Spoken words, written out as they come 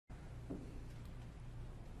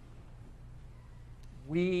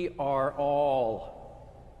We are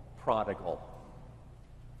all prodigal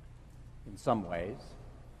in some ways,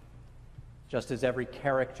 just as every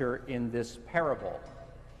character in this parable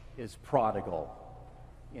is prodigal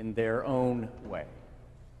in their own way.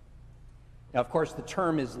 Now, of course, the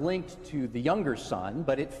term is linked to the younger son,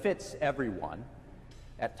 but it fits everyone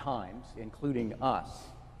at times, including us.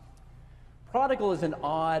 Prodigal is an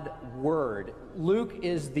odd word. Luke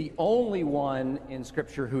is the only one in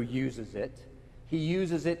Scripture who uses it. He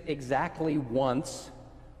uses it exactly once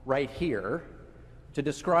right here to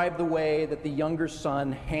describe the way that the younger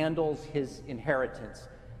son handles his inheritance,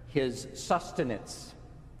 his sustenance,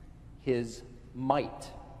 his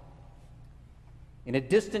might. In a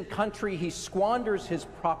distant country, he squanders his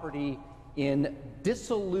property in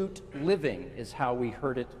dissolute living, is how we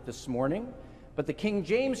heard it this morning. But the King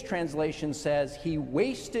James translation says he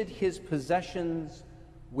wasted his possessions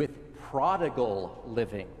with prodigal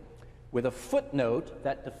living, with a footnote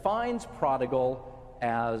that defines prodigal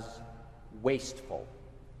as wasteful.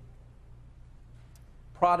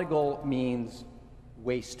 Prodigal means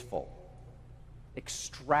wasteful,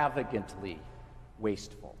 extravagantly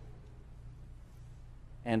wasteful.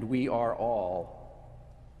 And we are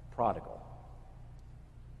all prodigal.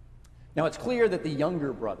 Now, it's clear that the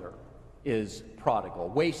younger brother is prodigal,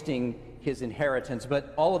 wasting his inheritance,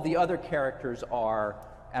 but all of the other characters are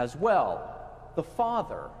as well. The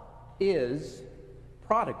father is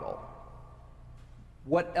prodigal.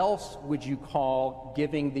 What else would you call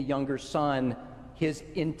giving the younger son his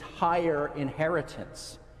entire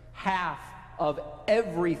inheritance? Half of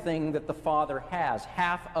everything that the father has,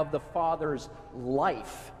 half of the father's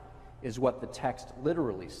life is what the text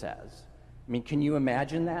literally says. I mean, can you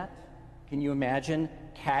imagine that? Can you imagine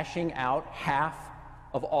cashing out half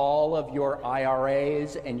of all of your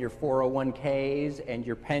IRAs and your 401ks and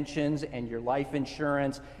your pensions and your life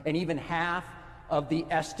insurance and even half of the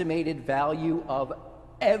estimated value of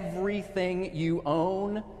everything you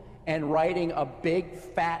own and writing a big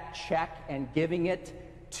fat check and giving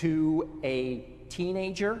it to a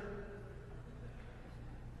teenager?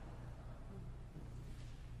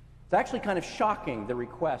 It's actually kind of shocking, the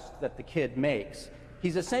request that the kid makes.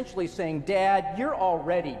 He's essentially saying, "Dad, you're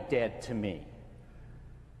already dead to me.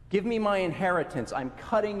 Give me my inheritance. I'm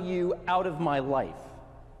cutting you out of my life."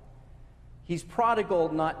 He's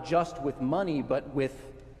prodigal not just with money, but with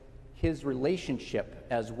his relationship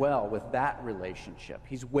as well, with that relationship.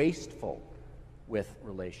 He's wasteful with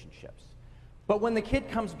relationships. But when the kid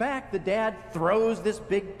comes back, the dad throws this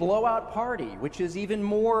big blowout party, which is even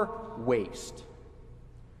more waste.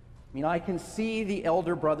 I mean, I can see the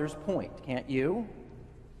elder brother's point, can't you?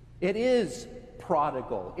 It is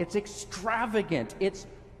prodigal, it's extravagant, it's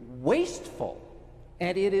wasteful,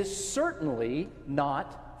 and it is certainly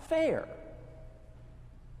not fair.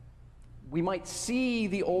 We might see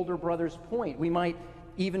the older brother's point. We might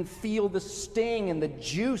even feel the sting and the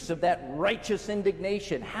juice of that righteous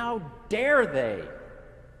indignation. How dare they?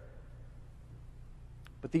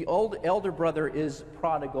 But the elder brother is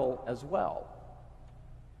prodigal as well,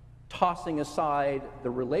 tossing aside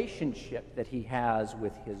the relationship that he has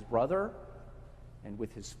with his brother and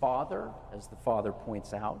with his father, as the father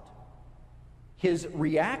points out. His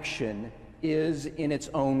reaction is, in its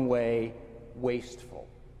own way, wasteful.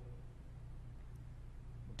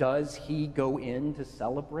 Does he go in to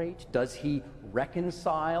celebrate? Does he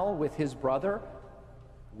reconcile with his brother?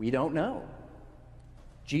 We don't know.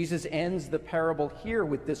 Jesus ends the parable here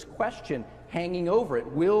with this question hanging over it.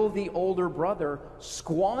 Will the older brother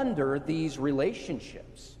squander these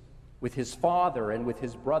relationships with his father and with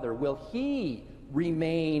his brother? Will he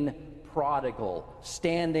remain prodigal,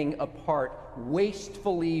 standing apart,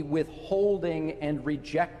 wastefully withholding and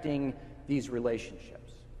rejecting these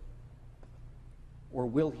relationships? Or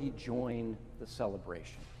will he join the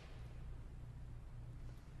celebration?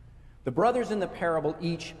 The brothers in the parable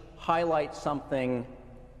each highlight something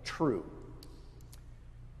true.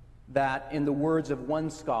 That, in the words of one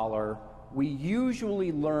scholar, we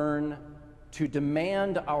usually learn to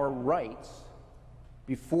demand our rights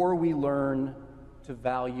before we learn to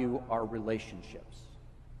value our relationships.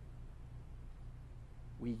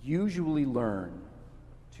 We usually learn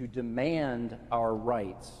to demand our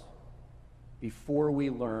rights before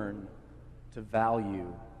we learn to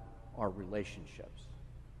value our relationships.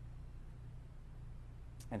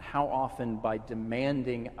 And how often, by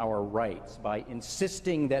demanding our rights, by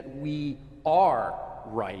insisting that we are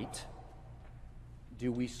right,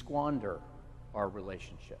 do we squander our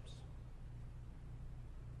relationships?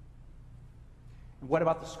 What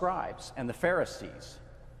about the scribes and the Pharisees,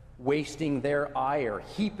 wasting their ire,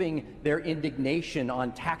 heaping their indignation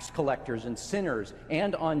on tax collectors and sinners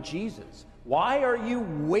and on Jesus? Why are you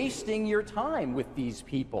wasting your time with these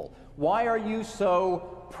people? Why are you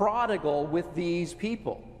so prodigal with these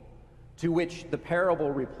people? To which the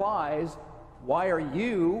parable replies, why are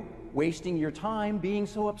you wasting your time being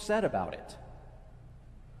so upset about it?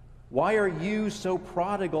 Why are you so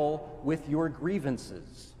prodigal with your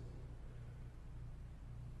grievances?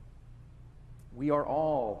 We are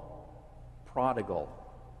all prodigal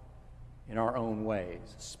in our own ways,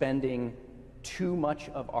 spending too much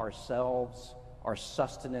of ourselves, our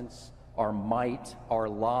sustenance, our might, our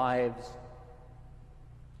lives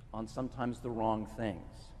on sometimes the wrong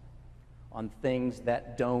things, on things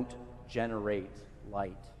that don't generate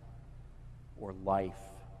light or life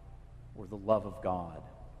or the love of God.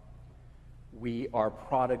 We are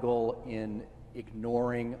prodigal in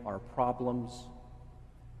ignoring our problems.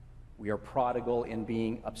 We are prodigal in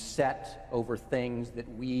being upset over things that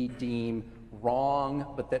we deem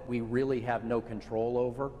wrong, but that we really have no control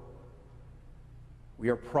over. We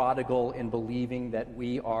are prodigal in believing that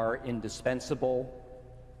we are indispensable.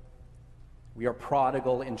 We are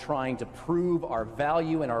prodigal in trying to prove our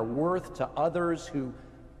value and our worth to others who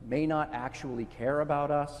may not actually care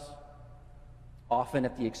about us, often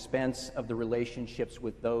at the expense of the relationships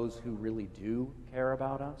with those who really do care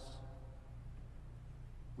about us.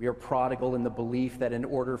 We are prodigal in the belief that in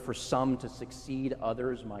order for some to succeed,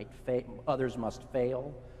 others must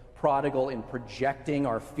fail. Prodigal in projecting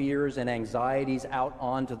our fears and anxieties out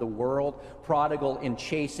onto the world. Prodigal in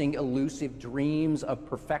chasing elusive dreams of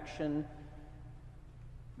perfection.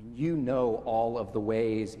 You know all of the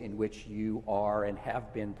ways in which you are and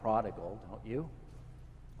have been prodigal, don't you?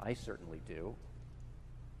 I certainly do.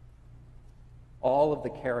 All of the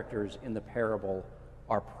characters in the parable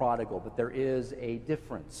are prodigal, but there is a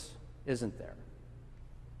difference, isn't there?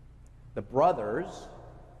 The brothers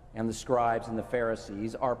and the scribes and the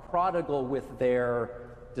Pharisees are prodigal with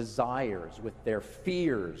their desires, with their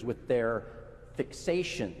fears, with their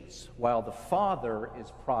fixations, while the Father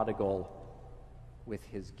is prodigal with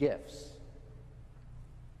his gifts,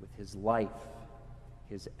 with his life,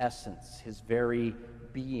 his essence, his very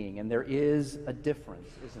being. And there is a difference,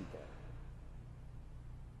 isn't there?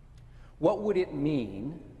 What would it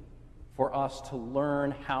mean for us to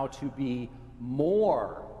learn how to be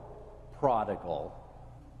more prodigal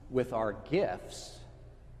with our gifts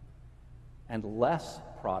and less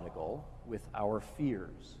prodigal with our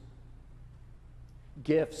fears?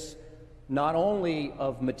 Gifts not only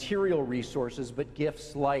of material resources, but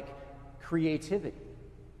gifts like creativity,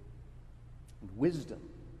 and wisdom,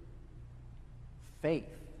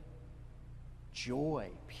 faith, joy,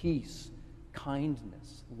 peace,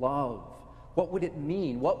 kindness, love. What would it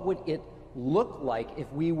mean? What would it look like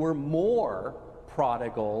if we were more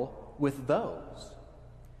prodigal with those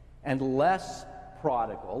and less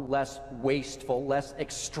prodigal, less wasteful, less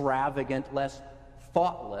extravagant, less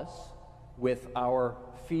thoughtless with our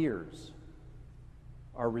fears,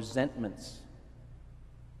 our resentments,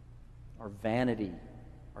 our vanity,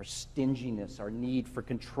 our stinginess, our need for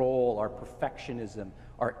control, our perfectionism,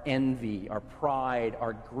 our envy, our pride,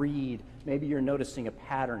 our greed? Maybe you're noticing a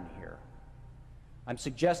pattern here. I'm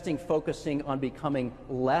suggesting focusing on becoming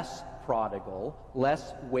less prodigal,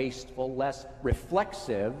 less wasteful, less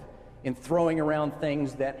reflexive in throwing around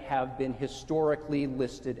things that have been historically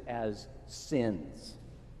listed as sins: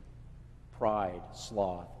 pride,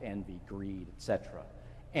 sloth, envy, greed, etc.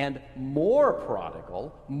 And more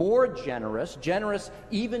prodigal, more generous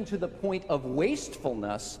even to the point of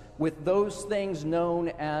wastefulness with those things known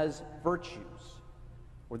as virtues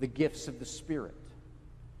or the gifts of the Spirit: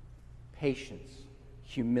 patience,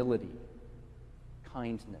 humility,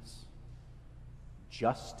 kindness,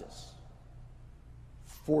 justice,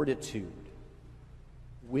 fortitude,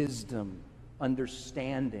 wisdom,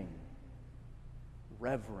 understanding,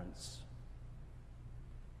 reverence,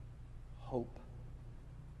 hope.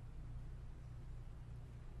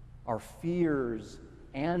 Our fears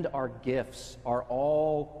and our gifts are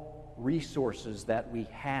all resources that we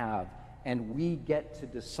have, and we get to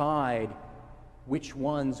decide which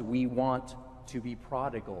ones we want to be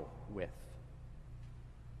prodigal with.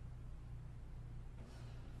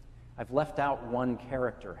 I've left out one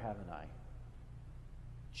character, haven't I?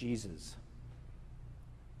 Jesus.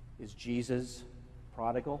 Is Jesus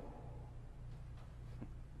prodigal?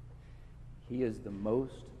 He is the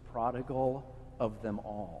most prodigal of them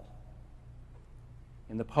all.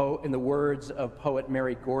 In the words of poet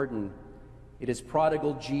Mary Gordon, it is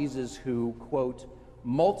prodigal Jesus who, quote,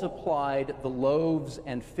 multiplied the loaves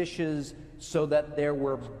and fishes so that there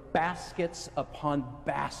were baskets upon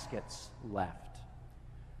baskets left,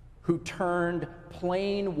 who turned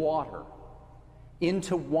plain water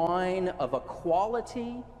into wine of a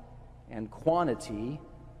quality and quantity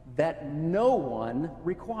that no one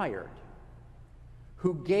required,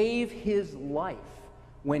 who gave his life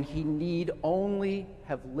when he need only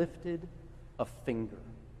have lifted a finger.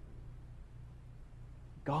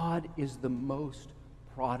 God is the most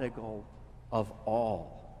prodigal of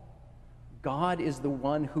all. God is the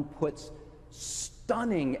one who puts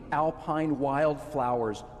stunning alpine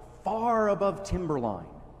wildflowers far above timberline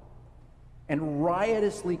and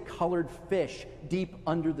riotously colored fish deep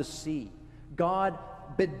under the sea. God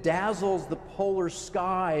bedazzles the polar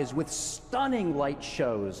skies with stunning light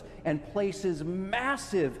shows and places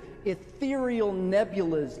massive ethereal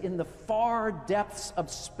nebulas in the far depths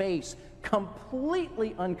of space,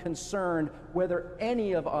 completely unconcerned whether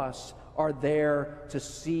any of us are there to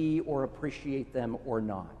see or appreciate them or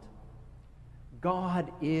not.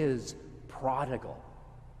 God is prodigal,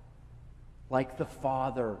 like the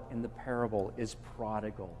father in the parable is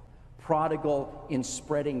prodigal. Prodigal in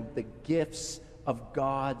spreading the gifts of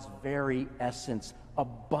God's very essence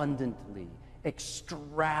abundantly,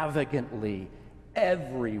 extravagantly,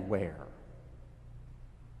 everywhere.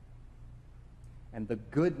 And the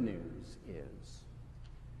good news is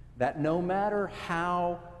that no matter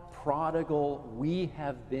how prodigal we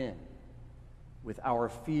have been with our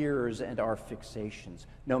fears and our fixations,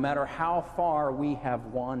 no matter how far we have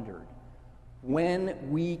wandered,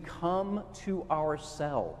 when we come to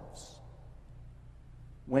ourselves,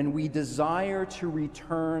 when we desire to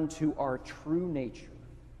return to our true nature,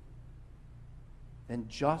 then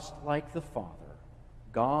just like the Father,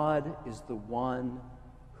 God is the one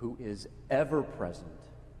who is ever present,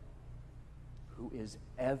 who is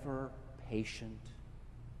ever patient,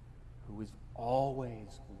 who is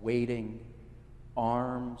always waiting,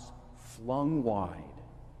 arms flung wide,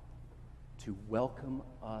 to welcome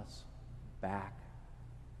us back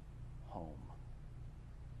home.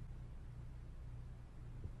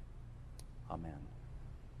 Amen.